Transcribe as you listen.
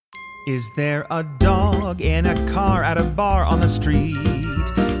Is there a dog in a car at a bar on the street?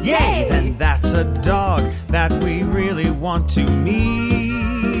 Yay! Then that's a dog that we really want to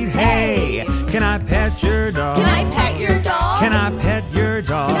meet. Hey, can I pet your dog? Can I pet your dog? Can I pet your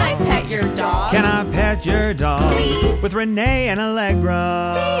dog? Can I pet your dog? Can I pet your dog? Please. With Renee and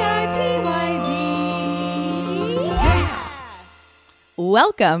Allegra. CIPYD. Yeah.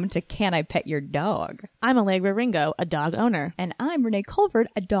 Welcome to Can I Pet Your Dog? I'm Allegra Ringo, a dog owner. And I'm Renee Colvert,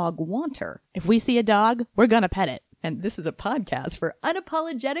 a dog wanter. If we see a dog, we're gonna pet it. And this is a podcast for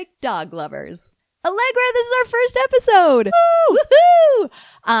unapologetic dog lovers. Allegra, this is our first episode! Woo!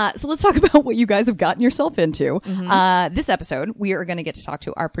 Woohoo! So let's talk about what you guys have gotten yourself into. This episode, we are going to get to talk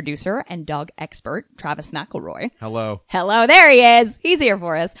to our producer and dog expert, Travis McElroy. Hello. Hello, there he is! He's here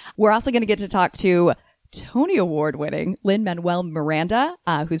for us. We're also going to get to talk to Tony Award-winning Lin-Manuel Miranda,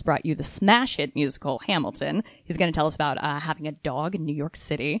 who's brought you the smash hit musical Hamilton. He's going to tell us about having a dog in New York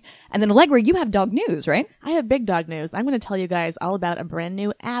City. And then Allegra, you have dog news, right? I have big dog news. I'm gonna tell you guys all about a brand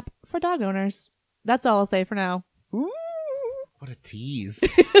new app for dog owners. That's all I'll say for now. What a tease.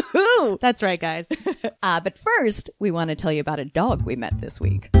 That's right, guys. But first, we want to tell you about a dog we met this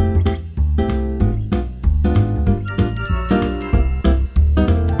week.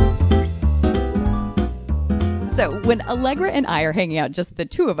 So when Allegra and I are hanging out, just the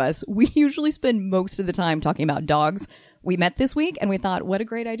two of us, we usually spend most of the time talking about dogs we met this week. And we thought, what a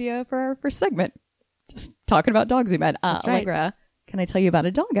great idea for our first segment. Just talking about dogs we met. Right. Allegra, can I tell you about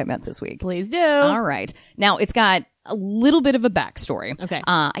a dog I met this week? Please do. All right. Now, it's got a little bit of a backstory. Okay.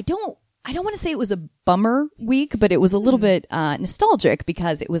 I don't want to say it was a bummer week, but it was a little bit nostalgic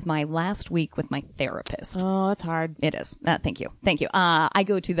because it was my last week with my therapist. Oh, that's hard. It is. Thank you. I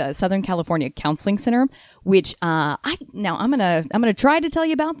go to the Southern California Counseling Center, which I'm gonna try to tell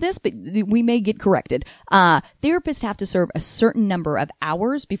you about this, but we may get corrected. Therapists have to serve a certain number of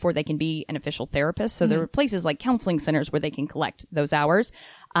hours before they can be an official therapist. So there are places like counseling centers where they can collect those hours.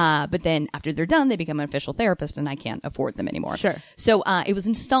 But then after they're done, they become an official therapist, and I can't afford them anymore. Sure. So it was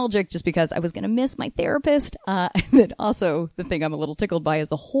nostalgic just because I was going to miss my therapist. And then also the thing I'm a little tickled by is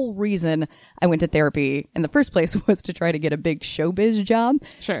the whole reason I went to therapy in the first place was to try to get a big showbiz job.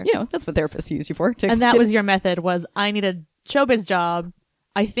 Sure. You know, that's what therapists use you for. And that was your method, was I need a showbiz job.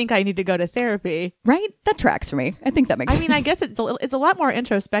 I think I need to go to therapy. Right? That tracks for me. I think that makes sense. I mean, I guess it's a lot more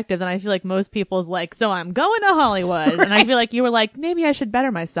introspective than I feel like most people's like, so I'm going to Hollywood. And I feel like you were like, maybe I should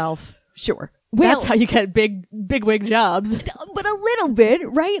better myself. Sure. That's how you get big wig jobs. But a little bit,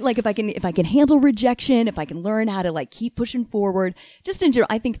 right? Like if I can handle rejection, if I can learn how to like keep pushing forward, just in general,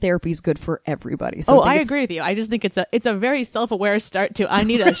 I think therapy is good for everybody. So I agree with you. I just think it's a very self-aware start to, I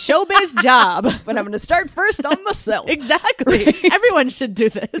need a showbiz job. But I'm going to start first on myself. Exactly. Right? Everyone should do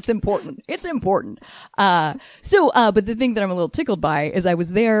this. It's important. It's important. But the thing that I'm a little tickled by is I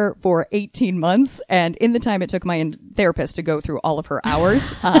was there for 18 months, and in the time it took my therapist to go through all of her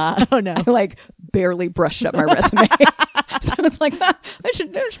hours, Oh no. I like barely brushed up my resume. So it's like, I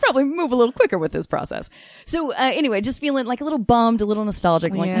should probably move a little quicker with this process. So anyway, just feeling like a little bummed, a little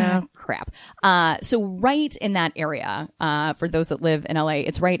nostalgic, like, Yeah. crap. So right in that area, for those that live in LA,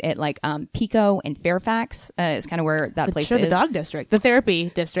 it's right at like Pico and Fairfax is kind of where that place is. The dog district. The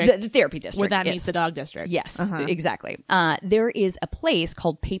therapy district. The therapy district. where that yes. meets the dog district. Yes, Uh-huh. exactly. There is a place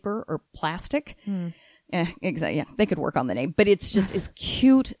called Paper or Plastic. Exactly. Yeah, they could work on the name, but it's just as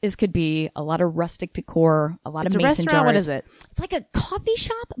cute as could be. A lot of rustic decor, a lot It's of a mason restaurant. jars. What is it? It's like a coffee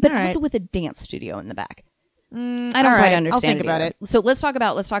shop, but All right. also with a dance studio in the back. I don't all quite right. understand. I'll think about either. it. So let's talk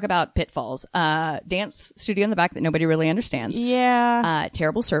about pitfalls. Dance studio in the back that nobody really understands. Yeah.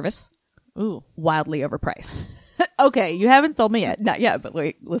 Terrible service. Ooh. Wildly overpriced. Okay. You haven't sold me yet. Not yet, but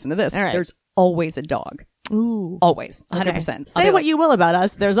wait, listen to this. All right. There's always a dog. Ooh. Always. 100%. Okay. Say what you will about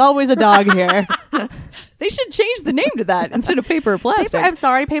us. There's always a dog here. They should change the name to that instead of Paper or Plastic. I'm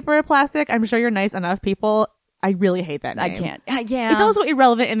sorry, Paper or Plastic. I'm sure you're nice enough people. I really hate that name. I can't. Yeah. It's also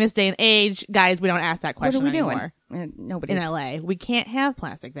irrelevant in this day and age. Guys, we don't ask that What are question we doing? anymore. Nobody's In LA. We can't have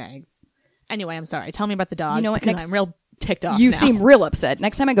plastic bags. Anyway, I'm sorry. Tell me about the dog. You know what? because Next- I'm real ticked off You now. seem real upset.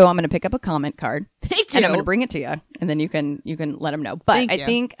 Next time I go, I'm going to pick up a comment card. Thank And I'm you. going to bring it to you, and then you can let them know. But Thank I you.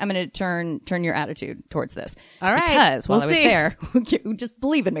 think I'm going to turn your attitude towards this. All right. Because while We'll I was see. there, just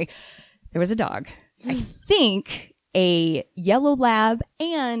believe in me, there was a dog. I think a yellow lab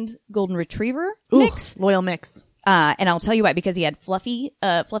and golden retriever Ooh, mix. loyal mix. And I'll tell you why, because he had fluffy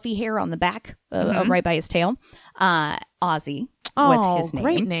hair on the back, right by his tail. Ozzy was his name.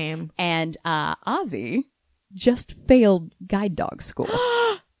 Great name. And Ozzy just failed guide dog school.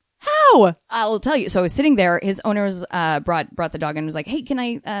 How? No. I'll tell you. So I was sitting there. His owners brought the dog in and was like, "Hey, can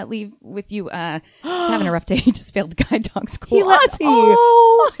I leave with you? He's having a rough day. He just failed guide dog school." Ozzy.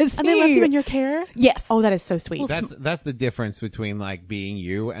 And they left him in your care? Yes. Oh, that is so sweet. That's the difference between like being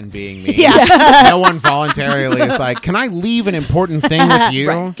you and being me. Yeah. No one voluntarily is like, can I leave an important thing with you?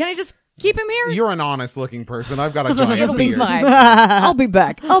 Right. Can I just keep him here? You're an honest looking person. I've got a giant It'll be beard. fine. I'll be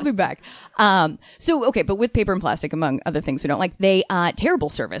back. So, okay, but with paper and plastic, among other things we don't like, they, terrible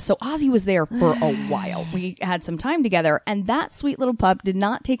service. So Ozzy was there for a while. We had some time together, and that sweet little pup did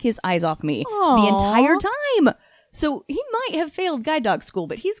not take his eyes off me the entire time. So he might have failed guide dog school,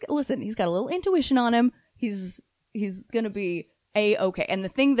 but he's got a little intuition on him. He's gonna be A-okay. And the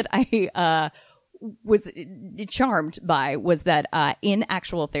thing that I, was charmed by was that in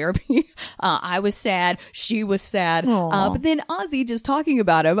actual therapy, I was sad, she was sad, but then Ozzy just talking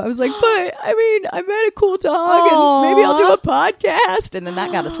about him, I was like, but I mean, I met a cool dog, and maybe I'll do a podcast, and then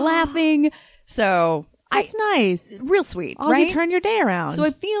that got us laughing. So That's nice. real sweet, Ozzy, right? turn your day around. So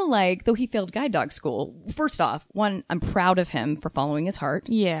I feel like, though he failed guide dog school, first off, one, I'm proud of him for following his heart,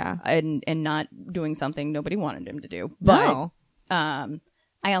 yeah. and not doing something nobody wanted him to do. No. But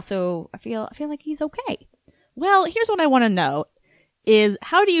I feel like he's okay. Well, here's what I want to know is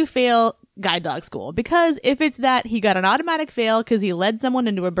how do you fail guide dog school? Because if it's that he got an automatic fail because he led someone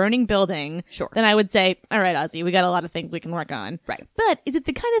into a burning building, Sure. then I would say, all right, Ozzy, we got a lot of things we can work on. Right. But is it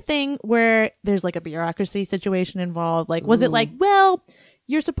the kind of thing where there's like a bureaucracy situation involved? Like, was it like, well,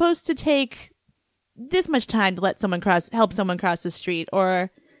 you're supposed to take this much time to help someone cross the street, or,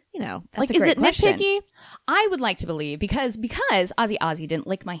 you know, That's like, a is great it question. nitpicky? I would like to believe because Ozzy didn't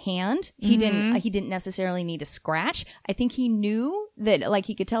lick my hand. He didn't necessarily need a scratch. I think he knew that, like,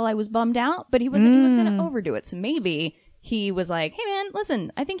 he could tell I was bummed out, but he was going to overdo it. So maybe he was like, "Hey man,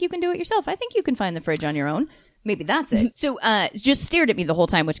 listen, I think you can do it yourself. I think you can find the fridge on your own." Maybe that's it. So, just stared at me the whole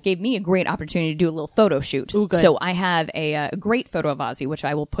time, which gave me a great opportunity to do a little photo shoot. Ooh, good. So I have a great photo of Ozzy, which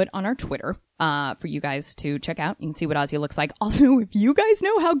I will put on our Twitter, for you guys to check out. You can see what Ozzy looks like. Also, if you guys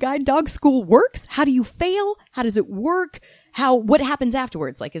know how guide dog school works, how do you fail? How does it work? What happens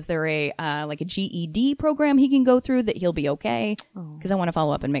afterwards? Like, is there a GED program he can go through that he'll be okay? Cause I want to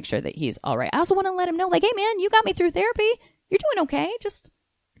follow up and make sure that he's all right. I also want to let him know, like, hey man, you got me through therapy. You're doing okay. Just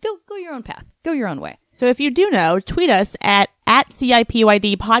go your own path. Go your own way. So if you do know, tweet us at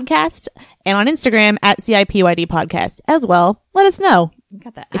CIPYD podcast and on Instagram at CIPYD podcast as well. Let us know You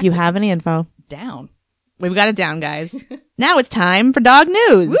got that if you have any info. down. We've got it down, guys. Now it's time for dog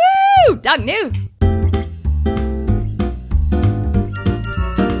news. Woo! Dog news.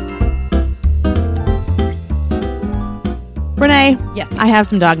 Renee, Yes. I have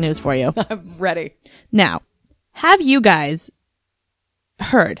some dog news for you. I'm ready. Now, have you guys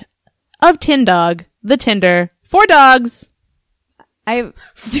heard of Tindog, the Tinder for dogs? I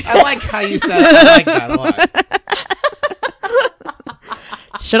like how you said it. I like that a lot.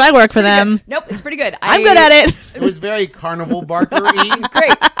 Should I work for them? nope, it's pretty good. I'm good at it. It was very Carnival Barker-y.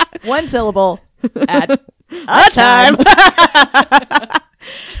 Great. One syllable at A time.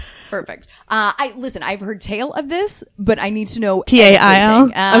 perfect. I've heard tale of this, but I need to know TAIL?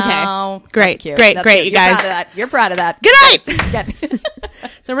 everything. Okay. Oh, Great, that's cute. great, That's great, cute. you guys. You're proud of that. Good night. Good.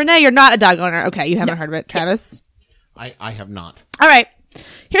 So Renee, you're not a dog owner. Okay, you haven't heard of it. Travis? I have not. All right.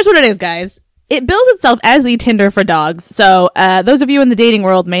 Here's what it is, guys. It bills itself as the Tinder for dogs. So, those of you in the dating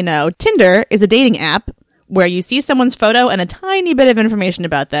world may know, Tinder is a dating app where you see someone's photo and a tiny bit of information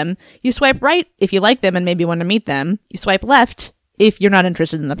about them. You swipe right if you like them and maybe want to meet them. You swipe left if you're not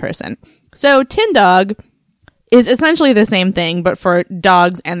interested in the person. So, Tindog is essentially the same thing, but for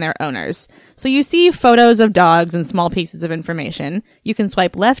dogs and their owners. So you see photos of dogs and small pieces of information. You can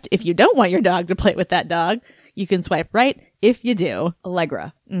swipe left if you don't want your dog to play with that dog. You can swipe right if you do.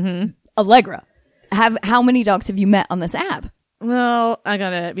 Allegra. Mm-hmm. Allegra. How many dogs have you met on this app? Well, I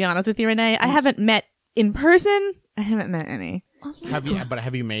gotta be honest with you, Renee. I haven't met in person. I haven't met any. Have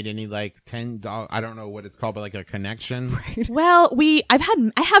you made any like 10 dog? I don't know what it's called, but like a connection. Well, I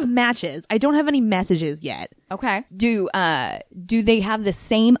have matches. I don't have any messages yet. Okay. Do they have the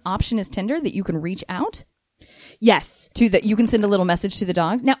same option as Tinder that you can reach out Yes. to? That you can send a little message to the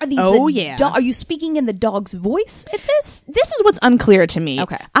dogs. Now, are these? Oh, yeah. Are you speaking in the dog's voice at this? This is what's unclear to me.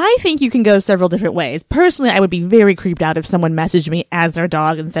 Okay. I think you can go several different ways. Personally, I would be very creeped out if someone messaged me as their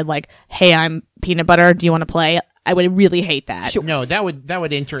dog and said like, "Hey, I'm Peanut Butter. Do you want to play?" I would really hate that. Sure. No, that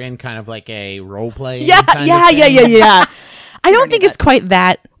would enter in kind of like a role play. Yeah. I don't think it's quite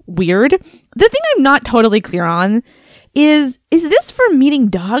that weird. The thing I'm not totally clear on is this for meeting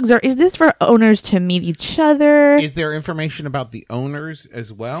dogs or is this for owners to meet each other? Is there information about the owners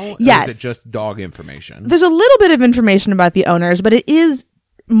as well? Yes. Or is it just dog information? There's a little bit of information about the owners, but it is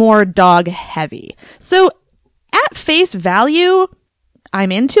more dog heavy. So at face value,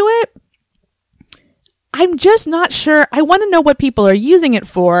 I'm into it. I'm just not sure. I want to know what people are using it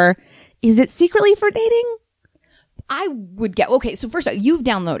for. Is it secretly for dating? I would get okay. So first of all, you've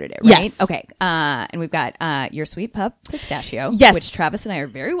downloaded it, right? Yes. Okay. And we've got your sweet pup Pistachio, Yes. which Travis and I are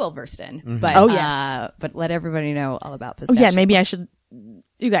very well versed in. Mm-hmm. But Oh, yes. but let everybody know all about Oh, Pistachio. yeah, maybe I should.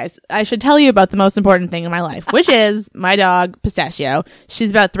 You guys, I should tell you about the most important thing in my life, which is my dog, Pistachio. She's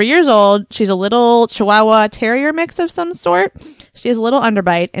about 3 years old. She's a little Chihuahua Terrier mix of some sort. She has a little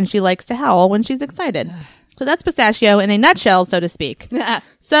underbite, and she likes to howl when she's excited. So that's Pistachio in a nutshell, so to speak.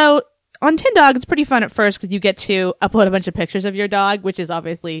 So on TinDog, it's pretty fun at first because you get to upload a bunch of pictures of your dog, which is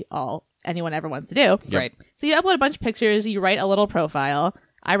obviously all anyone ever wants to do. Right. So you upload a bunch of pictures, you write a little profile.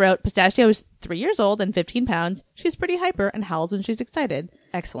 I wrote, Pistachio is 3 years old and 15 pounds. She's pretty hyper and howls when she's excited.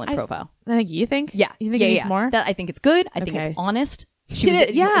 Excellent profile. I think you think? Yeah. You think yeah, it needs yeah. more? I think it's good. I think Okay. it's honest. She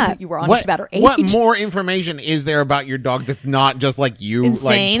was, Yeah. You were honest about her age. What more information is there about your dog that's not just like you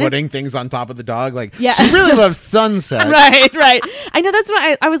Insane. like putting things on top of the dog? Like, Yeah. she really loves sunset. right. I know that's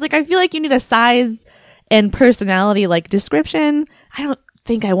what I was like, I feel like you need a size and personality like description. I don't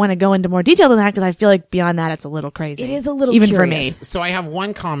think I want to go into more detail than that because I feel like beyond that it's a little crazy. It is a little even curious. for me. So I have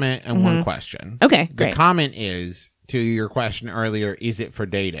one comment and one question. Okay, The great. comment is to your question earlier, is it for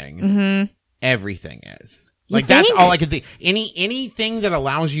dating? Everything is. Like that's think? all I could think. Anything that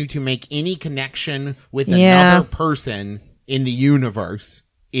allows you to make any connection with Yeah. another person in the universe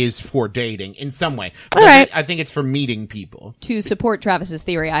is for dating in some way. All right. I think it's for meeting people. To support Travis's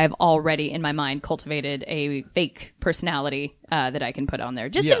theory, I have already in my mind cultivated a fake personality that I can put on there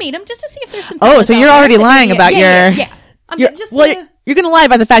just Yeah. to meet him, just to see if there's some. Oh, feelings so out you're there. already lying about yeah, your- Yeah. I'm You're, just well, you're going to lie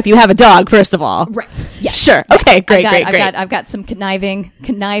about the fact that you have a dog, first of all. right. Yes. Sure. Okay, great. I've got some conniving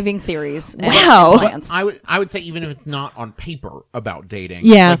theories. and Wow. plans. I would say even if it's not on paper about dating.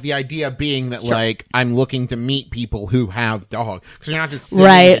 Yeah. Like the idea being that like I'm looking to meet people who have dogs. Because you're not just sending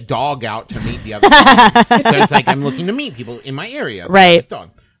Right. a dog out to meet the other dog. So it's like I'm looking to meet people in my area. that have Right. This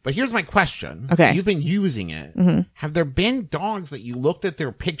dog. But here's my question. Okay. You've been using it. Have there been dogs that you looked at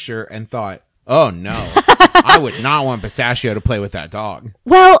their picture and thought, oh no, I would not want Pistachio to play with that dog?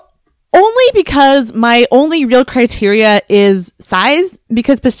 Well, only because my only real criteria is size,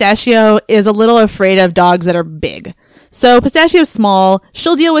 because Pistachio is a little afraid of dogs that are big. So Pistachio's small.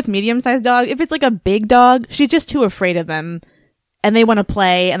 She'll deal with medium-sized dog. If it's like a big dog, she's just too afraid of them. And they want to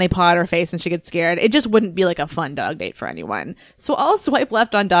play and they paw at her face and she gets scared. It just wouldn't be like a fun dog date for anyone. So I'll swipe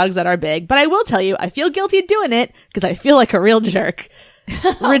left on dogs that are big. But I will tell you, I feel guilty doing it because I feel like a real jerk.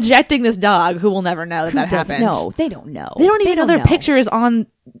 Rejecting this dog who will never know that Doesn't happened. know. They don't know. They don't even know their pictures on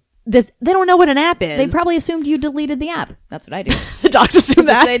this. They don't know what an app is. They probably assumed you deleted the app. That's what I do. the dogs assume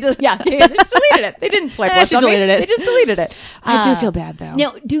that. They just, yeah, they just deleted it. They didn't swipe left She on me. deleted it. They just deleted it. I do feel bad though.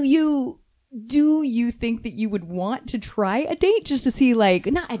 Now, do you think that you would want to try a date just to see, like,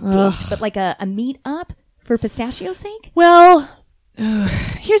 not a date, but like a meet up for Pistachio's sake? Well,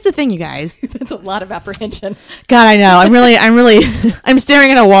 here's the thing, you guys. That's a lot of apprehension. God, I know. I'm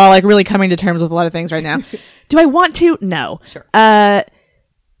staring at a wall, like really coming to terms with a lot of things right now. Do I want to? No. Sure.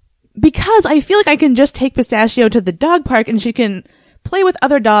 Because I feel like I can just take Pistachio to the dog park and she can play with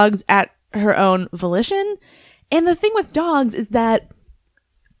other dogs at her own volition. And the thing with dogs is that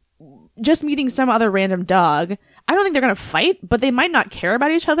just meeting some other random dog, I don't think they're going to fight, but they might not care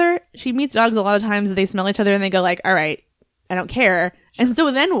about each other. She meets dogs a lot of times, they smell each other and they go like, all right, I don't care. And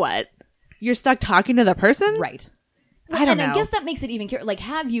so then what? You're stuck talking to the person? Right. I don't know. I guess that makes it even like,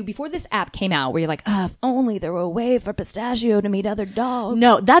 have you, before this app came out, where you're like, if only there were a way for Pistachio to meet other dogs.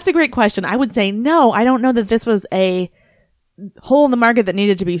 No, that's a great question. I would say no. I don't know that this was a hole in the market that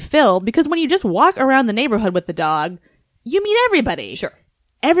needed to be filled, because when you just walk around the neighborhood with the dog, you meet everybody. Sure.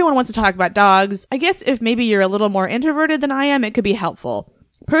 Everyone wants to talk about dogs. I guess if maybe you're a little more introverted than I am, it could be helpful.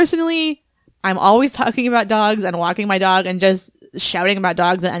 Personally, I'm always talking about dogs and walking my dog and just shouting about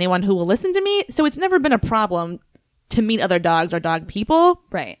dogs at anyone who will listen to me. So it's never been a problem to meet other dogs or dog people.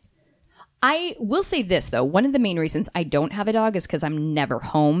 Right. I will say this, though. One of the main reasons I don't have a dog is because I'm never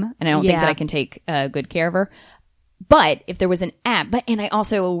home, and I don't think Yeah. that I can take good care of her. But if there was an app, and I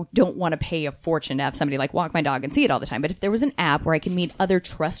also don't want to pay a fortune to have somebody like walk my dog and see it all the time. But if there was an app where I could meet other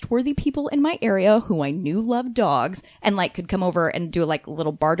trustworthy people in my area who I knew loved dogs and like could come over and do like a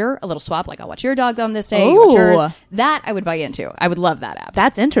little barter, a little swap, like I'll watch your dog on this day, you watch Ooh. yours. That I would buy into. I would love that app.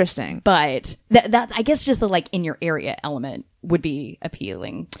 That's interesting. But that I guess just the like in your area element would be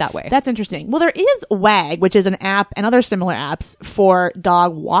appealing that way. That's interesting. Well, there is WAG, which is an app and other similar apps for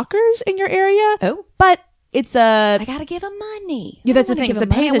dog walkers in your area. Oh. But it's a I gotta give him money. Yeah, that's I the wanna thing. give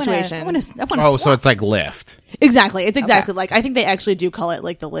It's a him pay money. situation. I want to Oh, so swap. it's like Lyft. exactly. It's exactly like I think they actually do call it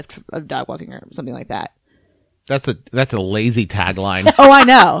like the lift of dog walking or something like that. That's a lazy tagline. Oh, I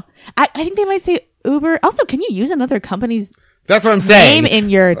know. I think they might say Uber. Also, can you use another company's That's what I'm saying. name in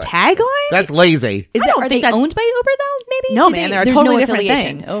your tagline? That's lazy. Is I that, don't are think they that's- owned by Uber though? Maybe No, Do man, they- they're a there's totally no different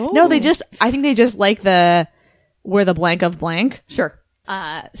affiliation. thing. Oh. No, I think they just like we're the blank of blank. Sure.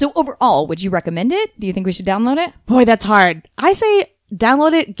 So overall, would you recommend it? Do you think we should download it? Boy, that's hard. I say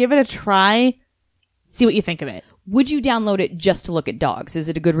download it, give it a try, see what you think of it. Would you download it just to look at dogs? Is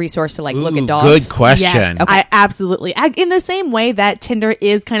it a good resource to like look at Ooh, dogs? Good question. Yes, I absolutely. In the same way that Tinder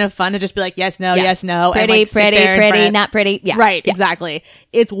is kind of fun to just be like, yes, no, Yeah. yes, no. and, Pretty, like, sit there in pretty, front. not pretty. Yeah. Right, Yeah. exactly.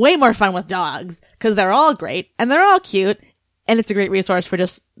 It's way more fun with dogs because they're all great and they're all cute. And it's a great resource for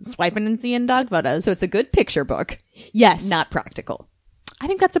just swiping and seeing dog photos. So it's a good picture book, yes, not practical. I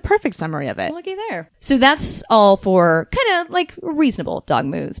think that's a perfect summary of it. Looky there. So that's all for kind of like reasonable dog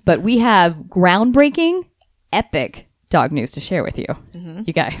news, but we have groundbreaking, epic dog news to share with you.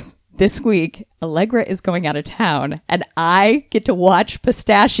 You guys, this week, Allegra is going out of town and I get to watch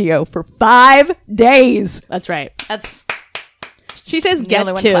Pistachio for 5 days. That's right. That's She says the gets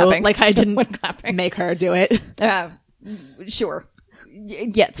only one to, clapping. like I The only one didn't clapping. make her do it. Sure.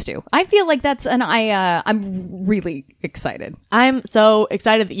 Gets to. I feel like that's I'm really excited. I'm so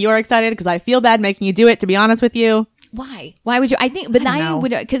excited that you're excited because I feel bad making you do it, to be honest with you. Why? Why would you? I think, but I don't I know.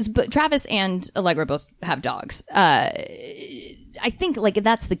 would, because Travis and Allegra both have dogs. I think like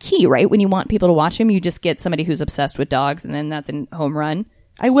that's the key, right? When you want people to watch him, you just get somebody who's obsessed with dogs, and then that's a home run.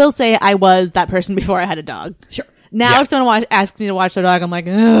 I will say I was that person before I had a dog. Sure. Now Yeah. if someone asks me to watch their dog, I'm like,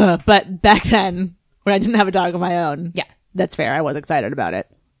 ugh. But back then, when I didn't have a dog of my own, Yeah. that's fair. I was excited about it.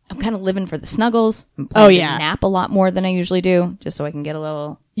 I'm kind of living for the snuggles. I'm Oh, planning to yeah. nap a lot more than I usually do, just so I can get a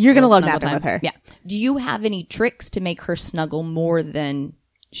little. You're gonna little love snuggle napping with her. Yeah. Do you have any tricks to make her snuggle more than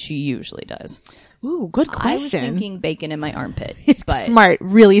she usually does? Ooh, good I was question. thinking bacon in my armpit, but Smart,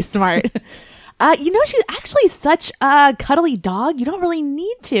 really smart. She's actually such a cuddly dog. You don't really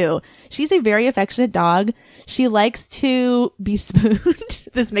need to. She's a very affectionate dog. She likes to be spooned.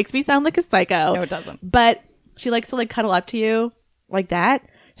 This makes me sound like a psycho. No, it doesn't. But she likes to like cuddle up to you like that.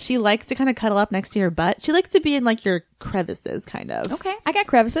 She likes to kind of cuddle up next to your butt. She likes to be in like your crevices, kind of. okay, I got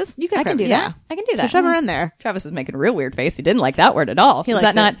crevices. You got I can do crev- that. yeah. I can do So that. shove her in there. Travis is making a real weird face. He didn't like that word at all. He Is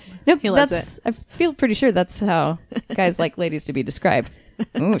likes that it. not? No, He likes that's. I feel pretty sure that's how guys like ladies to be described.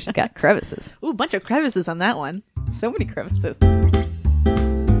 Ooh, she's got crevices. Ooh, bunch of crevices on that one. So many crevices.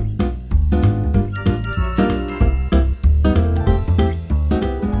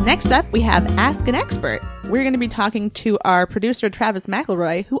 Next up, we have Ask an Expert. We're going to be talking to our producer, Travis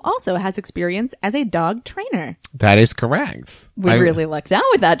McElroy, who also has experience as a dog trainer. That is correct. We really lucked out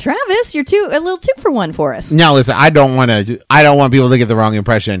with that, Travis. You're a little 2-for-1 for us. Now listen, I don't want people to get the wrong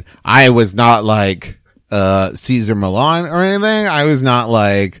impression. I was not like Caesar Milan or anything. I was not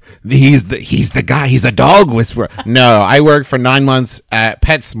like he's the guy, he's a dog whisperer. No, I worked for 9 months at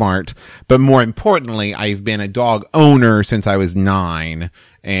PetSmart, but more importantly, I've been a dog owner since I was 9.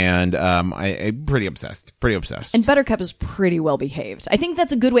 And I'm pretty obsessed. And Buttercup is pretty well behaved. I think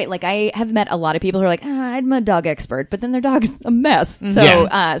that's a good way. Like I have met a lot of people who are like, I'm a dog expert, but then their dog's a mess. So,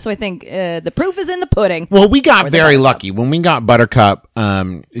 Yeah. so I think the proof is in the pudding. Well, we got the very Buttercup. lucky when we got Buttercup.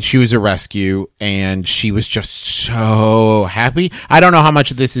 She was a rescue, and she was just so happy. I don't know how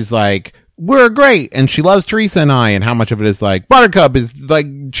much of this is like we're great, and she loves Teresa and I, and how much of it is like Buttercup is like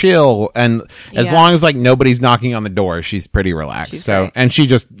chill, and as Yeah. long as like nobody's knocking on the door, she's pretty relaxed. She's so, great. and she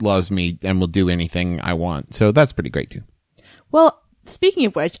just loves me and will do anything I want. So that's pretty great too. Well, speaking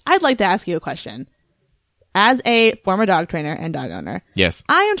of which, I'd like to ask you a question. As a former dog trainer and dog owner, Yes.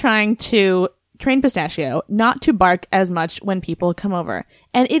 I am trying to train Pistachio not to bark as much when people come over.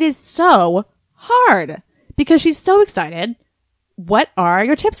 And it is so hard because she's so excited. What are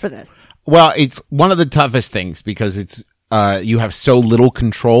your tips for this? Well, it's one of the toughest things because it's you have so little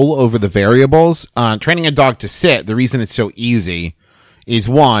control over the variables. Training a dog to sit, the reason it's so easy is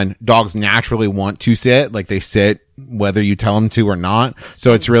one, dogs naturally want to sit, like they sit whether you tell them to or not.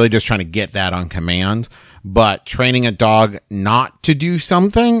 So it's really just trying to get that on command. But training a dog not to do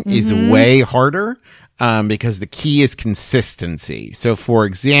something is way harder. Because the key is consistency. So for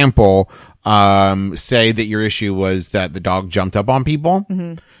example, say that your issue was that the dog jumped up on people.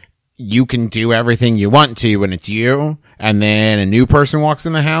 You can do everything you want to when it's you, and then a new person walks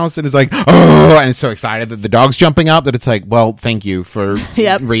in the house and is like, oh, and is so excited that the dog's jumping up that it's like, well, thank you for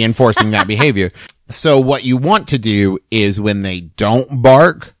Yep. reinforcing that behavior. So what you want to do is when they don't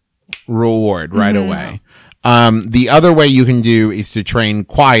bark, reward right away. The other way you can do is to train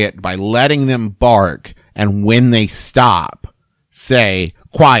quiet by letting them bark And when they stop, say,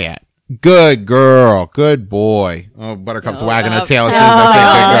 quiet. Good girl. Good boy. Oh, Buttercup's wagging her tail as soon as I say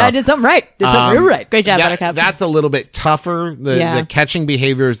good girl. I did something right. Did something real right. Great job, That- Buttercup. That's a little bit tougher. Yeah. The catching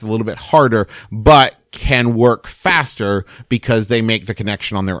behavior is a little bit harder, but can work faster because they make the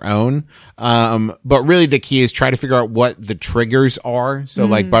connection on their own. But really the key is try to figure out what the triggers are. So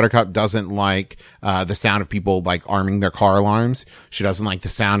like Buttercup doesn't like, the sound of people like arming their car alarms. She doesn't like the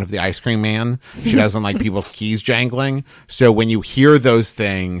sound of the ice cream man. She doesn't like people's keys jangling. So when you hear those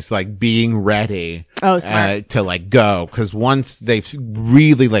things, like being ready, to like go, cause once they've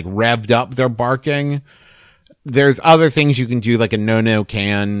really like revved up their barking, there's other things you can do, like a no-no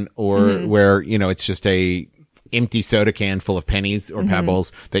can, or where, you know, it's just a empty soda can full of pennies or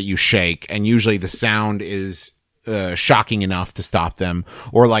pebbles that you shake. And usually the sound is, shocking enough to stop them,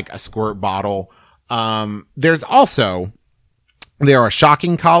 or like a squirt bottle. There are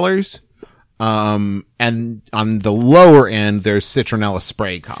shocking collars. And on the lower end, there's citronella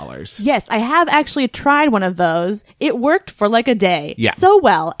spray collars. Yes, I have actually tried one of those. It worked for like a day. Yeah. So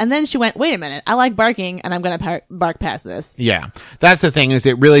well. And then she went, wait a minute, I like barking and I'm going to bark past this. Yeah. That's the thing, is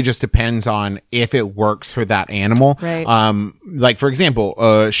it really just depends on if it works for that animal. Right. Like for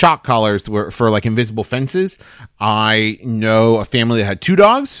example, shock collars were for like invisible fences. I know a family that had 2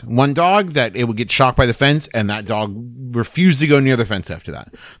 dogs. One dog that it would get shocked by the fence, and that dog refused to go near the fence after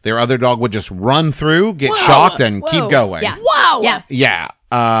that. Their other dog would just run through, get shocked, and keep going. Yeah. Wow. Yeah. Yeah.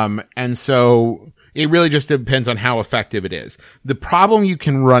 And so it really just depends on how effective it is. The problem you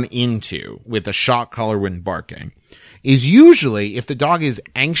can run into with a shock collar when barking is usually if the dog is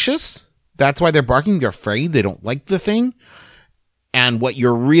anxious, that's why they're barking. They're afraid. They don't like the thing. And what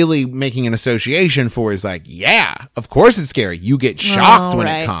you're really making an association for is like, yeah, of course it's scary. You get shocked when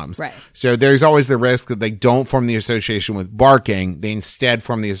it comes. Right. So there's always the risk that they don't form the association with barking. They instead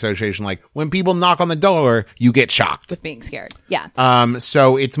form the association like when people knock on the door, you get shocked. With being scared. Yeah.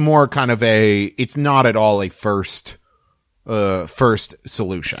 So it's more kind of it's not at all a first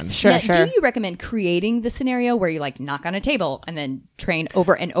solution. Sure, Now, sure. do you recommend creating the scenario where you like knock on a table and then train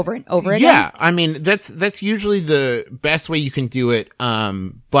over and over and over again? Yeah, I mean that's usually the best way you can do it.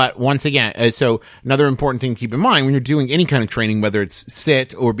 But once again, so another important thing to keep in mind when you're doing any kind of training, whether it's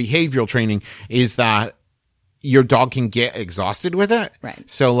sit or behavioral training, is that your dog can get exhausted with it. Right.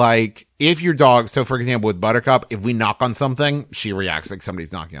 So like if your dog, so for example with Buttercup, if we knock on something, she reacts like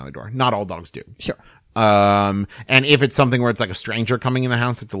somebody's knocking on the door. Not all dogs do. Sure. And if it's something where it's like a stranger coming in the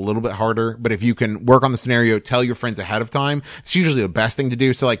house, it's a little bit harder. But if you can work on the scenario, tell your friends ahead of time, it's usually the best thing to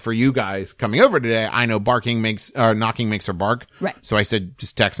do. So like for you guys coming over today, I know knocking makes her bark. Right. So I said,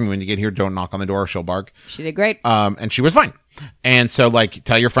 just text me when you get here. Don't knock on the door. She'll bark. She did great. And she was fine. And so like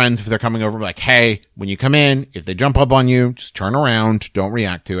tell your friends if they're coming over, like, hey, when you come in, if they jump up on you, just turn around. Don't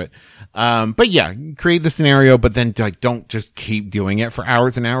react to it. But yeah, create the scenario, but then like don't just keep doing it for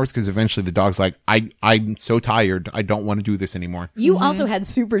hours and hours, because eventually the dog's like, I'm so tired. I don't want to do this anymore. You also had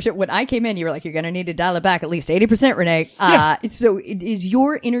super when I came in, you were like, you're going to need to dial it back at least 80%, Renee. So is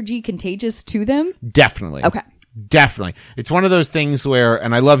your energy contagious to them? Definitely. Okay. Definitely. It's one of those things where,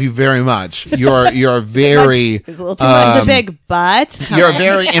 and I love you very much. You're very, It was a little too much. The big butt. you're a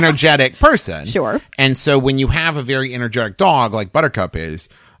very energetic person. Sure. And so when you have a very energetic dog like Buttercup is,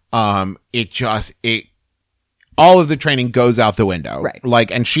 all of the training goes out the window. Right.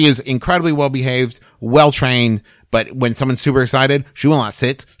 Like, and she is incredibly well behaved, well trained, but when someone's super excited, she will not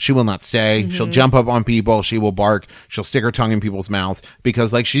sit. She will not stay. She'll jump up on people. She will bark. She'll stick her tongue in people's mouths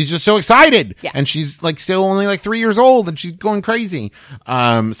because like she's just so excited. Yeah. And she's like still only like 3 years old and she's going crazy.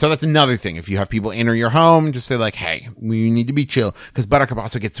 So that's another thing. If you have people enter your home, just say like, hey, we need to be chill. Cause Buttercup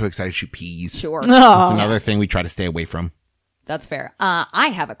also gets so excited she pees. Sure. That's another thing we try to stay away from. That's fair. I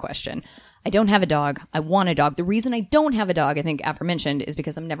have a question. I don't have a dog. I want a dog. The reason I don't have a dog, I think aforementioned, is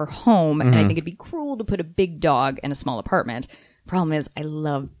because I'm never home, and I think it'd be cruel to put a big dog in a small apartment. Problem is, I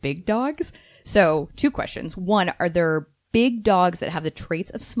love big dogs. So, 2 questions. 1, are there big dogs that have the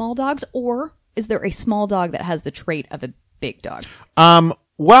traits of small dogs, or is there a small dog that has the trait of a big dog?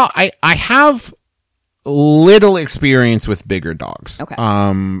 Well, I have little experience with bigger dogs. Okay.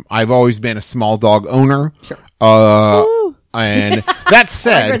 I've always been a small dog owner. Sure. And that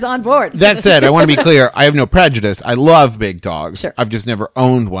said, Tiger's on board. that said, I want to be clear. I have no prejudice. I love big dogs. Sure. I've just never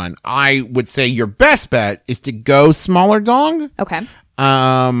owned one. I would say your best bet is to go smaller dog. Okay.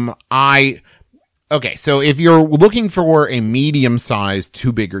 Okay, so if you're looking for a medium-sized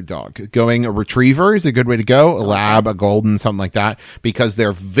to bigger dog, going a retriever is a good way to go. A lab, a golden, something like that, because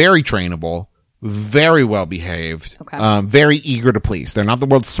they're very trainable. very well behaved, Okay. very eager to please. They're not the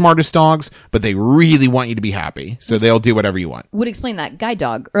world's smartest dogs, but they really want you to be happy. So they'll do whatever you want. Would explain that guide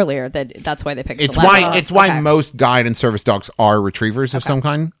dog earlier. That's why they picked. It's the Labrador. why Okay. most guide and service dogs are retrievers of some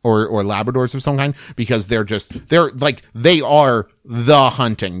kind or Labradors of some kind, because they are the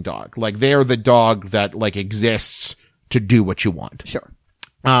hunting dog. Like they're the dog that like exists to do what you want. Sure.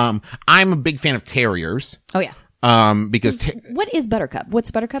 I'm a big fan of terriers. Oh yeah. Because What is Buttercup? What's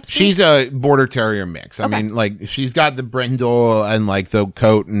Buttercup's breed? she's a border terrier mix. I mean, like she's got the brindle and like the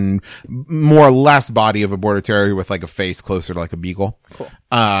coat and more or less body of a border terrier with like a face closer to like a beagle. Cool.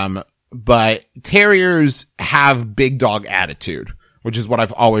 But terriers have big dog attitude, which is what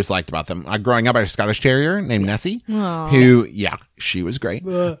I've always liked about them. Growing up, I had a Scottish terrier named Nessie, who, she was great.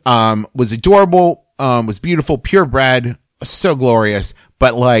 Was adorable, was beautiful, purebred, so glorious,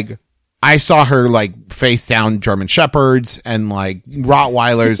 but like, I saw her like face down German Shepherds and like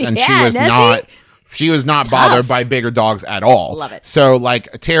Rottweilers, and Nessie? she was not bothered by bigger dogs at all. Love it. So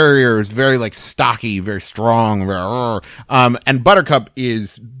like a terrier is very like stocky, very strong, and Buttercup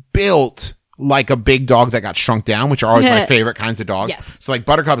is built like a big dog that got shrunk down, which are always my favorite kinds of dogs. Yes. So like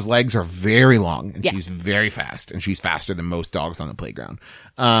Buttercup's legs are very long and Yeah. she's very fast, and she's faster than most dogs on the playground.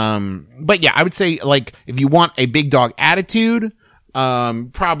 But yeah, I would say like if you want a big dog attitude,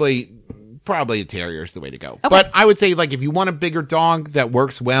 probably a terrier is the way to go. But I would say like if you want a bigger dog that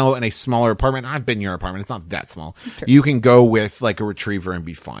works well in a smaller apartment, I've been in your apartment, it's not that small. You can go with like a retriever and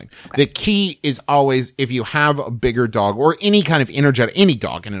be fine. The key is always if you have a bigger dog or any kind of energetic, any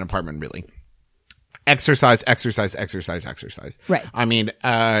dog in an apartment really, exercise. Right. I mean,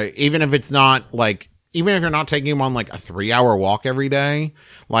 even if it's not like, even if you're not taking him on like a 3-hour walk every day,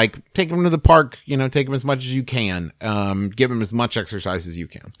 like take him to the park, take him as much as you can. Give him as much exercise as you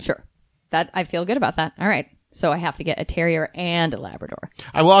can. Sure. That I feel good about that. All right. So I have to get a terrier and a Labrador.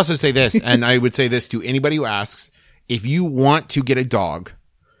 I will also say this, and I would say this to anybody who asks, if you want to get a dog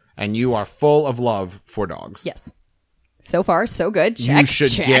and you are full of love for dogs. Yes. So far, so good. Check. You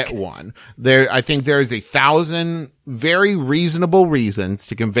should check. get one. I think there's 1,000 very reasonable reasons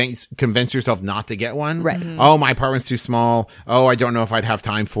to convince yourself not to get one. Right. Oh, my apartment's too small. Oh, I don't know if I'd have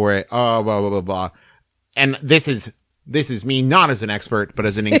time for it. Oh, blah, blah, blah, blah. And this is me not as an expert, but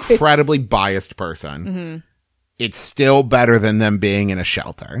as an incredibly biased person. Mm-hmm. It's still better than them being in a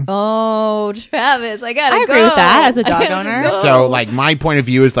shelter. Oh, Travis, I gotta go. I agree with that as a dog owner. So, like, my point of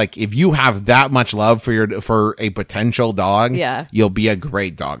view is like, if you have that much love for a potential dog, Yeah. you'll be a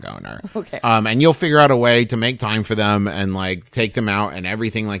great dog owner. Okay. And you'll figure out a way to make time for them and like take them out and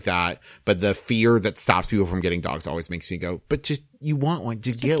everything like that. But the fear that stops people from getting dogs always makes you go, but you want one,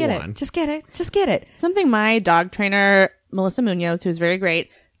 just get one. Just get it. Just get it. Something my dog trainer, Melissa Munoz, who's very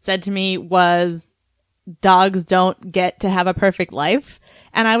great, said to me was, dogs don't get to have a perfect life.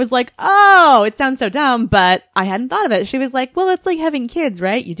 And I was like, oh, it sounds so dumb, but I hadn't thought of it. She was like, well, it's like having kids,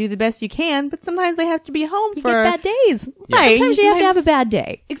 right? You do the best you can, but sometimes they have to be home You for get bad days. Right. Sometimes you have to have a Sometimes- bad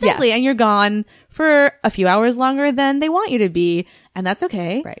day. Exactly. Yes. And you're gone for a few hours longer than they want you to be. And that's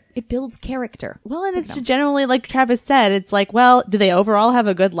okay. Right. It builds character. Well, and it's just generally, like Travis said, it's like, well, do they overall have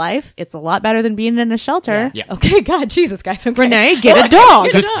a good life? It's a lot better than being in a shelter. Yeah. Okay, God, Jesus, guys. Okay. Renee, get a dog.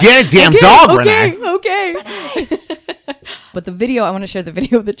 Just get a damn dog, okay, Renee. Okay. But the video, I want to share the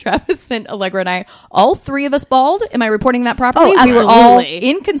video that Travis sent Allegra and I. All three of us bald. Am I reporting that properly? Oh, We were all absolutely.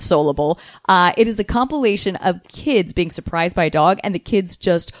 inconsolable. It is a compilation of kids being surprised by a dog and the kids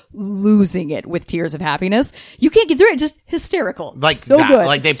just losing it with tears of happiness. You can't get through it. Just hysterical. Like so that. good.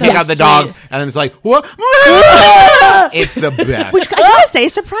 Like they So pick out the sweet. dogs and then it's like, what? It's the best. Which I gotta say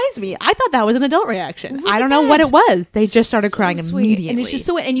surprised me. I thought that was an adult reaction. I don't know what it was. They just started crying Sweet. immediately. And it's just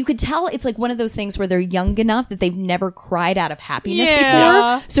so, and you could tell it's like one of those things where they're young enough that they've never cried out of happiness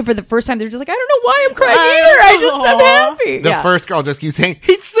Yeah. before. So for the first time, they're just like, I don't know why I'm crying either. I'm happy. The Yeah. first girl just keeps saying,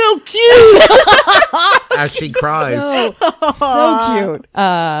 "It's so cute," as she cries. So cute.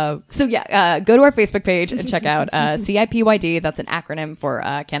 So yeah, go to our Facebook page and check out CIPYD. That's an acronym for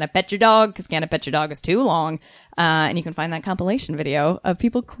Can I Pet Your Dog? Because Can I Pet Your Dog is too long. And you can find that compilation video of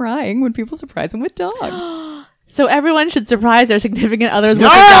people crying when people surprise them with dogs. So everyone should surprise their significant others with a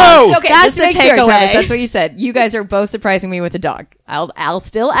No! dog. Okay, That's just to the make sure, takeaway. Travis, that's what you said. You guys are both surprising me with a dog. I'll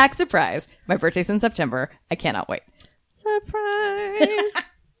still act surprised. My birthday's in September. I cannot wait. Surprise.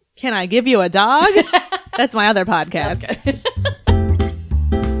 Can I give you a dog? That's my other podcast.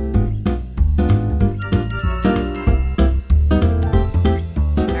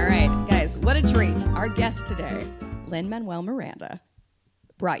 All right, guys, what a treat. Our guest today, Lin-Manuel Miranda,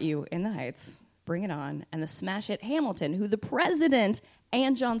 brought you In the Heights, Bring It On, and the smash hit Hamilton, who the president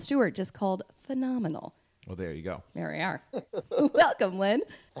and Jon Stewart just called phenomenal. Well, there you go. There we are. Welcome, Lynn.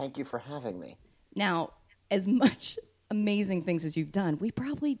 Thank you for having me. Now, as much amazing things as you've done, we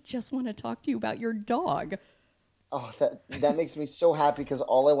probably just want to talk to you about your dog. Oh, that makes me so happy because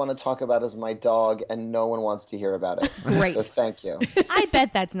all I want to talk about is my dog, and no one wants to hear about it. Great. So thank you. I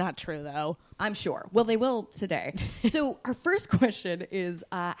bet that's not true, though. I'm sure. Well, they will today. So our first question is,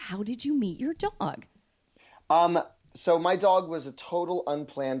 how did you meet your dog? So my dog was a total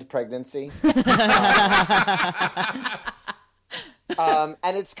unplanned pregnancy.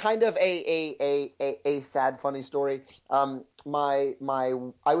 And it's kind of a sad, funny story. I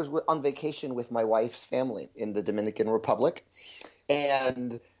was on vacation with my wife's family in the Dominican Republic,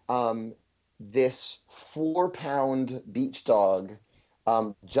 and this 4-pound beach dog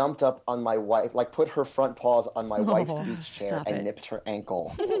jumped up on my wife, like put her front paws on my wife's beach chair stop and it. nipped her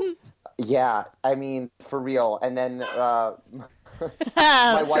ankle. Yeah, I mean, for real. And then my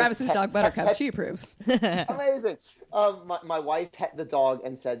wife Travis's pet- dog Buttercup. pet- She approves. Amazing. My wife pet the dog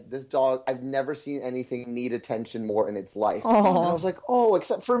and said, "This dog, I've never seen anything need attention more in its life." And I was like, "Oh,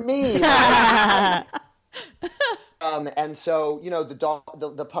 except for me." And so, the dog,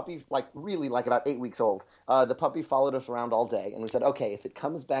 the puppy, really about 8 weeks old. The puppy followed us around all day, and we said, "Okay, if it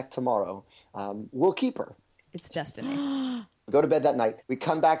comes back tomorrow, we'll keep her." It's destiny. We go to bed that night. We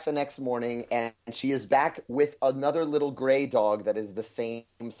come back the next morning, and she is back with another little gray dog that is the same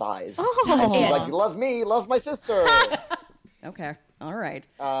size. And she's like, "Love me, love my sister." Okay. All right.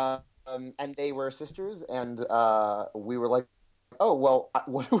 And they were sisters, and we were like, "Oh well,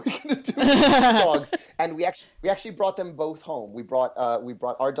 what are we going to do with these dogs?" And we actually brought them both home. We brought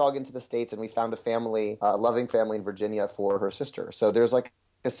our dog into the States, and we found a loving family in Virginia for her sister. So there's like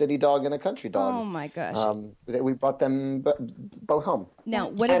a city dog and a country dog. Oh my gosh. We brought them both home. Now,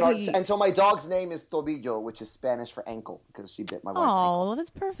 what and, if we... and so my dog's name is Tobillo, which is Spanish for ankle, because she bit my wife's ankle. Oh,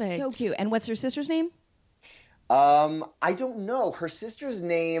 that's perfect. So cute. And what's her sister's name? I don't know. Her sister's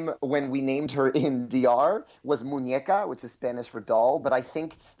name, when we named her in DR, was Muñeca, which is Spanish for doll. But I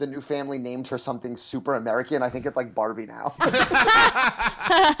think the new family named her something super American. I think it's like Barbie now.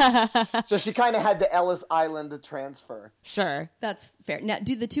 So she kind of had the Ellis Island transfer. Sure. That's fair. Now,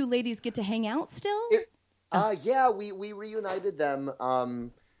 do the two ladies get to hang out still? Yeah, we reunited them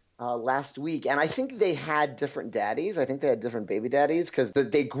last week, and I think they had different daddies. I think they had different baby daddies because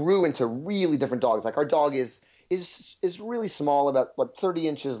they grew into really different dogs. Like our dog is really small, about 30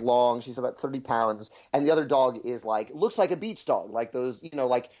 inches long. She's about 30 pounds, and the other dog is looks like a beach dog, like those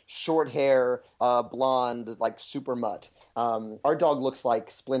short hair, blonde, super mutt. Our dog looks like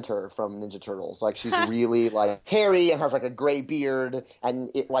Splinter from Ninja Turtles. Like she's really hairy and has a gray beard,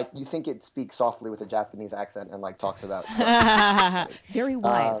 and it you think it speaks softly with a Japanese accent and talks about. Very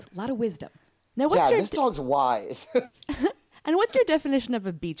wise. A lot of wisdom. Now, what's Yeah, your this dog's wise. and what's your definition of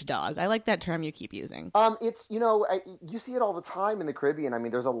a beach dog? I like that term you keep using. It's, you see it all the time in the Caribbean. I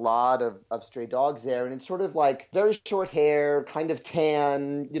mean, there's a lot of stray dogs there, and it's sort of very short hair, kind of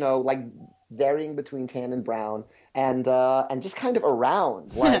tan, varying between tan and brown, and just kind of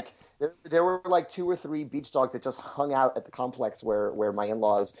around. There were 2 or 3 beach dogs that just hung out at the complex where my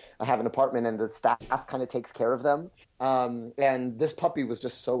in-laws have an apartment, and the staff kind of takes care of them. And this puppy was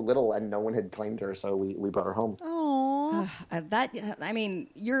just so little, and no one had claimed her, so we brought her home.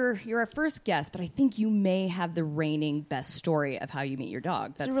 You're our first guest, but I think you may have the reigning best story of how you meet your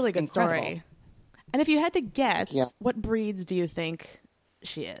dog. That's It's a really good incredible. story. And if you had to guess, Yeah. what breeds do you think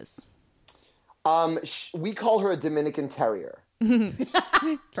she is? We call her a Dominican Terrier.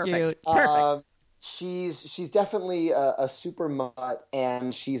 Perfect. Cute. She's definitely a super mutt,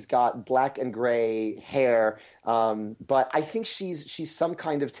 and she's got black and gray hair. But I think she's some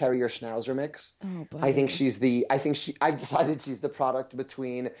kind of terrier schnauzer mix. Oh, buddy. I've decided she's the product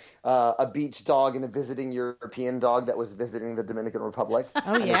between a beach dog and a visiting European dog that was visiting the Dominican Republic.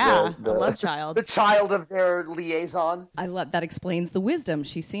 Oh, yeah. A love child. The child of their liaison. I love that. Explains the wisdom.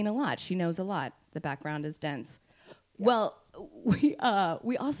 She's seen a lot. She knows a lot. The background is dense. Well, we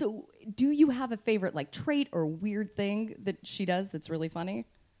also, do you have a favorite trait or weird thing that she does that's really funny?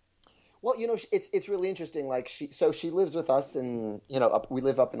 Well, it's really interesting. She lives with us, and we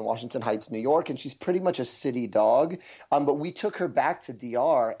live up in Washington Heights, New York, and she's pretty much a city dog. But we took her back to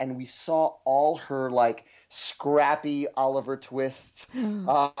DR, and we saw all her scrappy Oliver Twist,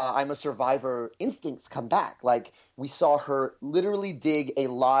 I'm a survivor instincts come back. We saw her literally dig a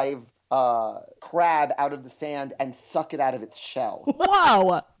live crab out of the sand and suck it out of its shell.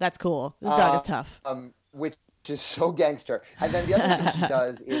 Whoa! That's cool. This dog is tough. Which is so gangster. And then the other thing she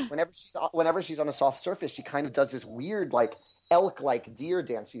does is whenever she's on a soft surface, she kind of does this weird elk-like deer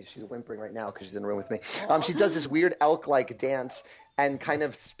dance. She's whimpering right now because she's in the room with me. She does this weird elk-like dance, and kind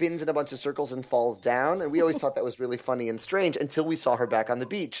of spins in a bunch of circles and falls down. And we always thought that was really funny and strange until we saw her back on the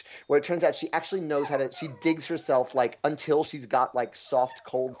beach, where it turns out she actually knows how to. She digs herself like until she's got like soft,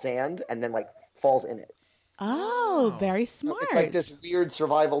 cold sand, and then like falls in it. Oh, very So smart. it's like this weird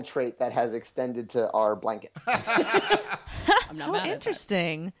survival trait that has extended to our blanket. I'm not How mad at that.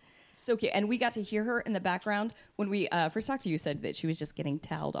 interesting. So cute. And we got to hear her in the background when we first talked to you. Said that she was just getting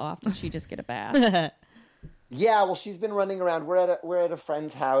toweled off. Did she just get a bath? Yeah, well, she's been running around. We're at a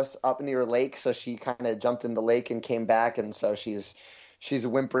friend's house up near a lake, so she kind of jumped in the lake and came back, and so she's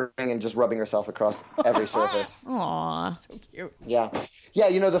whimpering and just rubbing herself across every surface. Aw. So cute. Yeah, yeah.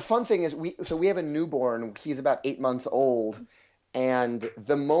 You know, the fun thing is we have a newborn. He's about 8 months old, and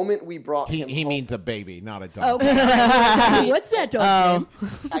the moment we brought him, He home, means a baby, not a dog. Okay. What's that dog's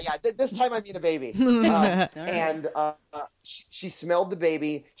name? this time I mean a baby. And she smelled the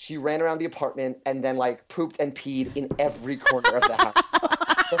baby. She ran around the apartment and then like pooped and peed in every corner of the house.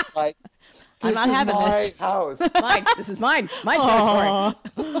 Just like, I'm not is having my this. house. Mine. This is mine. My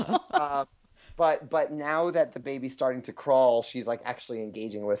territory. But now that the baby's starting to crawl, she's like actually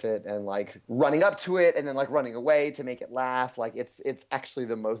engaging with it and like running up to it and then like running away to make it laugh. Like it's actually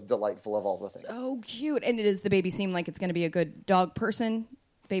the most delightful of all the things. So cute. And does the baby seem like it's going to be a good dog person?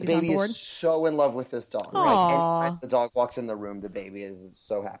 Baby's The baby on board. is so in love with this dog. Like Aw. anytime the dog walks in the room, the baby is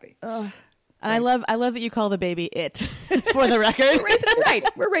so happy. And I love that you call the baby it, for the record. We're raising him right.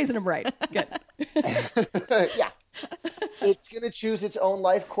 We're raising him right. Good. Yeah. It's going to choose its own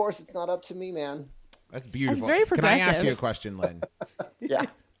life course. It's not up to me, man. That's beautiful. That's very Can I ask progressive. you a question, Lynn? Yeah.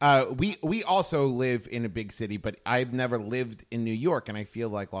 We also live in a big city, but I've never lived in New York, and I feel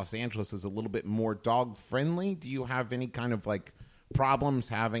like Los Angeles is a little bit more dog friendly. Do you have any kind of like problems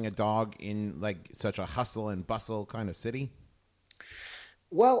having a dog in like such a hustle and bustle kind of city?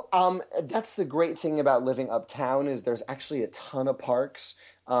 Well, that's the great thing about living uptown is there's actually a ton of parks.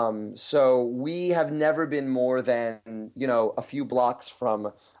 So we have never been more than, a few blocks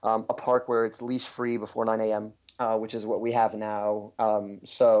from a park where it's leash free before 9 a.m., which is what we have now.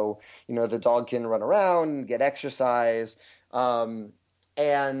 So, the dog can run around, get exercise. And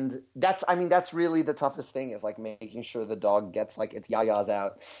that's really the toughest thing is like making sure the dog gets like its yayas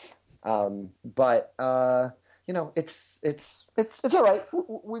out. It's all right.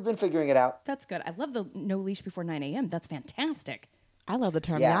 We've been figuring it out. That's good. I love the no leash before 9 a.m. That's fantastic. I love the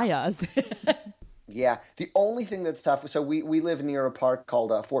term Yeah. yayas. Yeah. The only thing that's tough, so we live near a park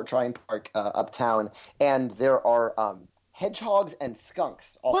called Fort Tryon Park uptown, and there are hedgehogs and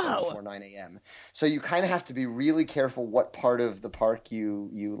skunks also before 9 a.m. So you kind of have to be really careful what part of the park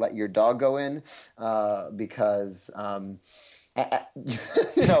you let your dog go in because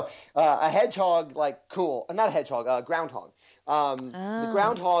a hedgehog, like, cool. Not a hedgehog, a groundhog. The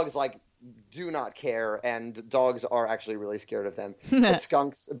groundhogs, like, do not care, and dogs are actually really scared of them. But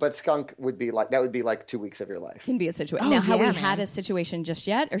skunk would be like, that would be like 2 weeks of your life. Can be a situation. Oh, Now, have yeah, we had man. a situation just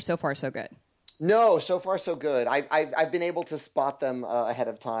yet, or so far so good? No, so far so good. I've been able to spot them ahead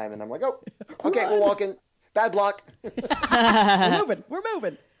of time, and I'm like, oh, okay, we're walking. Bad block. We're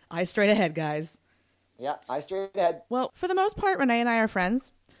moving. Eyes straight ahead, guys. Yeah, eyes straight ahead. Well, for the most part, Renee and I are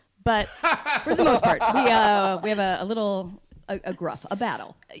friends, but For the most part, we have a little a gruff, a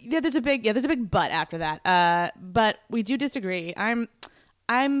battle. there's a big but after that. But we do disagree. I'm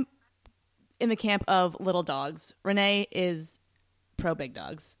in the camp of little dogs. Renee is pro big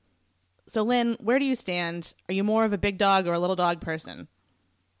dogs. So, Lynn, where do you stand? Are you more of a big dog or a little dog person?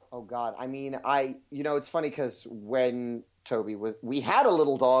 Oh God, I mean, it's funny because when Toby we had a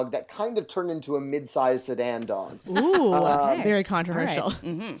little dog that kind of turned into a mid-sized sedan dog. Ooh, okay. very controversial.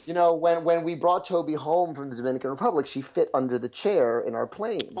 All right. When we brought Toby home from the Dominican Republic, she fit under the chair in our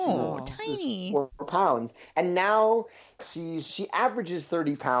plane. She Oh, was tiny. 4 pounds, and now she averages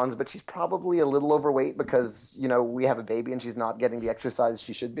 30 pounds, but she's probably a little overweight because we have a baby and she's not getting the exercise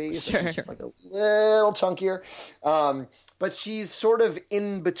she should be. So she's just like a little chunkier. But she's sort of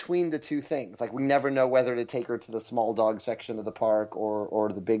in between the two things. Like we never know whether to take her to the small dog section of the park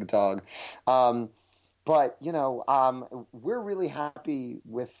or the big dog. But we're really happy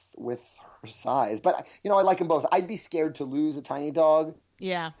with her size. But I like them both. I'd be scared to lose a tiny dog.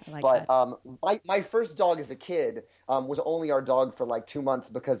 Yeah. I like But that. my first dog as a kid was only our dog for like 2 months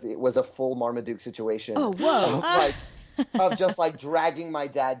because it was a full Marmaduke situation. Oh, whoa. Of just like dragging my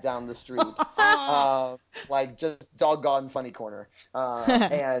dad down the street, like just doggone funny corner,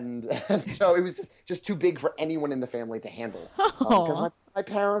 and so it was just too big for anyone in the family to handle because my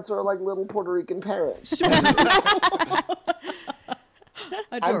parents are like little Puerto Rican parents. I'm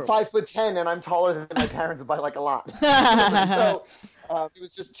Adorable. 5'10" and I'm taller than my parents by like a lot. So It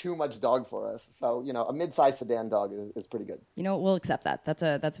was just too much dog for us. So, a mid-sized sedan dog is pretty good. You know, we'll accept that. That's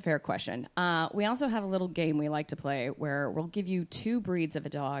a fair question. We also have a little game we like to play where we'll give you 2 breeds of a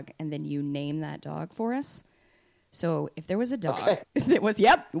dog, and then you name that dog for us. So if there was a dog that was,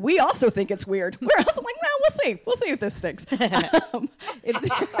 we also think it's weird. We're also like, well, we'll see. We'll see if this sticks.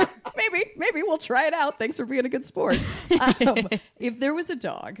 Maybe we'll try it out. Thanks for being a good sport. If there was a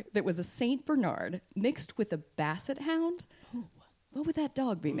dog that was a Saint Bernard mixed with a Basset Hound, what would that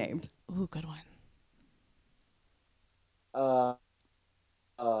dog be named? Ooh, good one.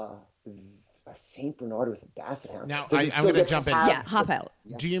 A Saint Bernard with a Basset Hound. Now, Does it I'm still going to get jump in. have Yeah, hop out.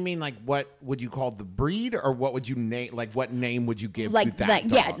 Do you mean like what would you call the breed, or what would you name? Like what name would you give Like to that?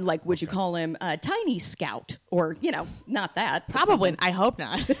 yeah, dog? like would you call him Tiny Scout, or not that? but Probably. something- I hope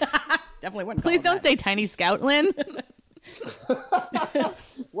not. Definitely wouldn't. Please call him don't say Tiny Scout, Lynn.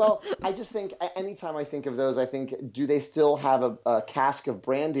 Well, I just think anytime I think of those, I think, do they still have a cask of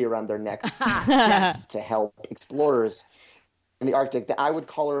brandy around their neck to help explorers in the Arctic? That I would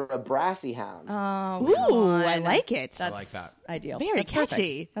call her a Brassy Hound. Ooh, I like it. That's like that. ideal. Very That's perfect.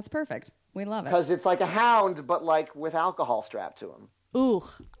 catchy. That's perfect. We love it. Because it's like a hound, but like with alcohol strapped to him. Ooh.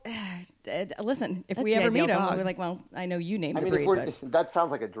 Listen, if That's we the ever ideal meet him, dog. we'll be like, well, I know you named I the mean, breed, but that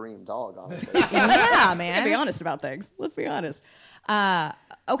sounds like a dream dog, honestly. Yeah, we man. can be honest about things. Let's be honest.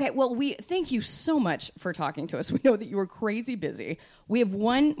 Okay, well, we thank you so much for talking to us. We know that you were crazy busy. We have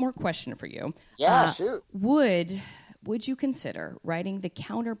one more question for you. Yeah, shoot. Would you consider writing the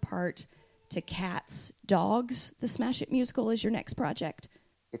counterpart to Cats' Dogs, the Smash It musical, as your next project?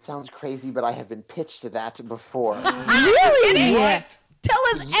 It sounds crazy, but I have been pitched to that before. Really? What? Tell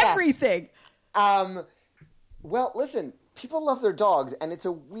us Yes. everything. Well, listen, people love their dogs, and it's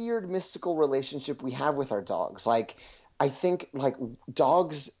a weird mystical relationship we have with our dogs. Like, I think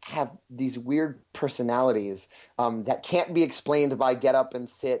dogs have these weird personalities that can't be explained by get up and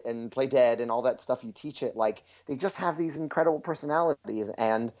sit and play dead and all that stuff you teach it. Like, they just have these incredible personalities,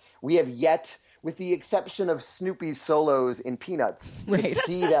 and we have yet, with the exception of Snoopy's solos in Peanuts, to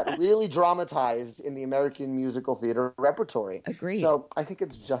see that really dramatized in the American musical theater repertory. Agreed. So I think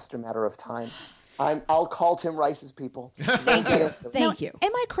it's just a matter of time. I'll call Tim Rice's people. Thank you. Thank you.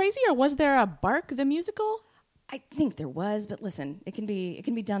 Am I crazy, or was there a Bark the musical? I think there was, but listen, it can be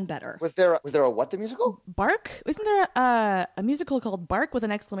done better. Was there a what the musical? Bark? Isn't there a musical called Bark with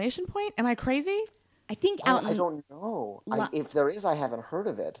an exclamation point? Am I crazy? I think out I in don't know. La- If there is, I haven't heard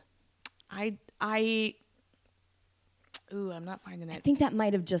of it. I'm not finding it. I think that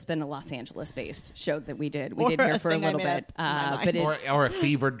might have just been a Los Angeles-based show that we did. We Or did here a for a thing I little made bit, up in my mind. but it, or a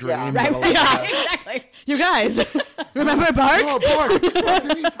fever dream. Yeah. right, Like yeah, exactly. You guys, remember Bark? Oh, Bark!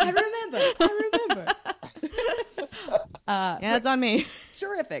 I remember. Yeah, it's on me.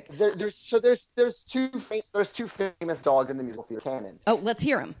 Terrific. There's two famous dogs in the musical theater canon. Oh, let's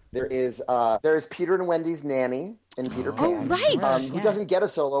hear him. There's Peter and Wendy's nanny in Peter Pan. right. Who doesn't get a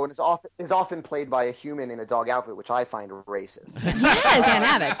solo and is often played by a human in a dog outfit, which I find racist. Yes, can't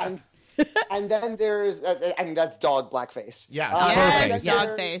have it. And then there's that's dog blackface. Yeah, Yes, Yes.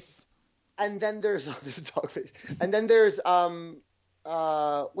 dog face. And then there's dogface. And then there's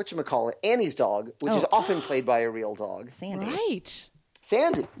whatchamacallit, Annie's dog, which is often played by a real dog. Sandy. Right.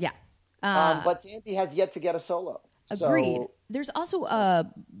 Sandy. Yeah. But Sandy has yet to get a solo. Agreed. So, There's also a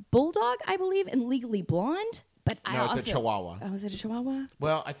bulldog, I believe, in Legally Blonde. But I No, also, it's a Chihuahua. Oh, is it a Chihuahua?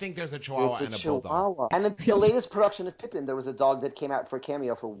 Well, I think there's a Chihuahua it's a and a bulldog. Chihuahua. And in the latest production of Pippin, there was a dog that came out for a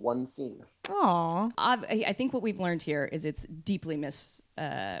cameo for one scene. Aw. I think what we've learned here is it's deeply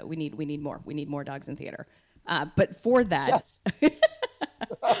we need more. We need more dogs in theater. But for that, Yes.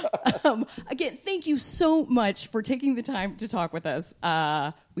 again, thank you so much for taking the time to talk with us.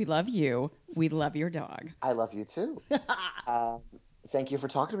 We love you. We love your dog. I love you too. Thank you for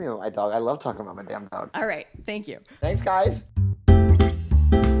talking to me about my dog. I love talking about my damn dog. All right. Thank you. Thanks, guys.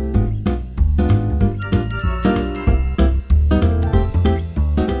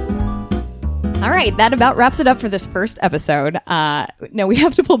 All right, that about wraps it up for this first episode. Now we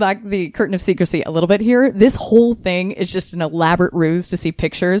have to pull back the curtain of secrecy a little bit here. This whole thing is just an elaborate ruse to see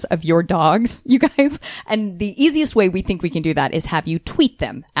pictures of your dogs, you guys. And the easiest way we think we can do that is have you tweet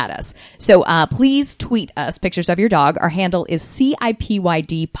them at us. So please tweet us pictures of your dog. Our handle is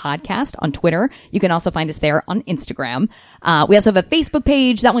CIPYD Podcast on Twitter. You can also find us there on Instagram. We also have a Facebook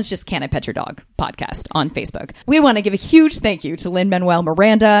page. That one's just Can I Pet Your Dog Podcast on Facebook. We want to give a huge thank you to Lin-Manuel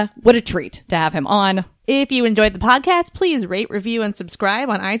Miranda. What a treat to have him on. If you enjoyed the podcast, please rate, review, and subscribe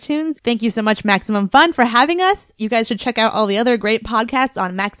on iTunes. Thank you so much, Maximum Fun, for having us. You guys should check out all the other great podcasts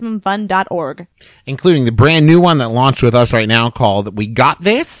on MaximumFun.org. Including the brand new one that launched with us right now called We Got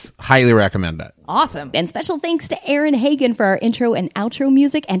This. Highly recommend it. Awesome. And special thanks to Aaron Hagen for our intro and outro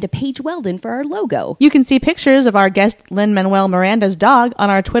music and to Paige Weldon for our logo. You can see pictures of our guest Lin-Manuel Miranda's dog on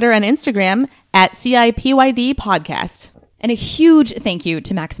our Twitter and Instagram at CIPYD Podcast. And a huge thank you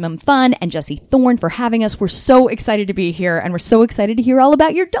to Maximum Fun and Jesse Thorne for having us. We're so excited to be here, and we're so excited to hear all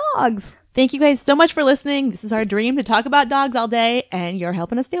about your dogs. Thank you guys so much for listening. This is our dream to talk about dogs all day, and you're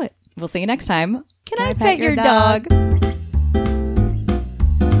helping us do it. We'll see you next time. Can I pet your dog?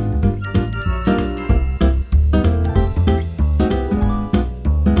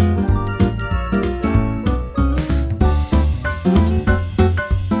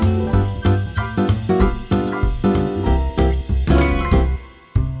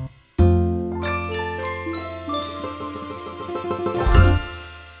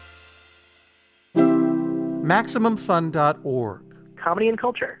 MaximumFun.org. Comedy and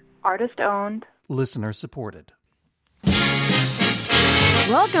culture. Artist owned. Listener supported.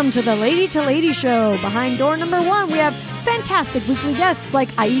 Welcome to the Lady to Lady Show. Behind door number 1, we have fantastic weekly guests like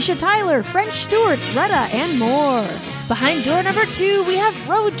Aisha Tyler, French Stewart, Greta, and more. Behind door number 2, we have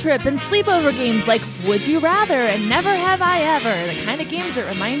road trip and sleepover games like Would You Rather and Never Have I Ever, the kind of games that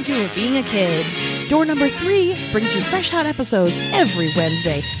remind you of being a kid. Door number 3 brings you fresh hot episodes every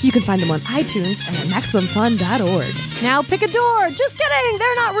Wednesday. You can find them on iTunes and at MaximumFun.org. Now pick a door. Just kidding.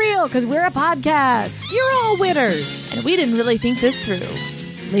 They're not real because we're a podcast. You're all winners. And we didn't really think this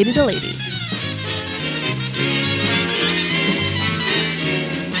through. Lady to Lady.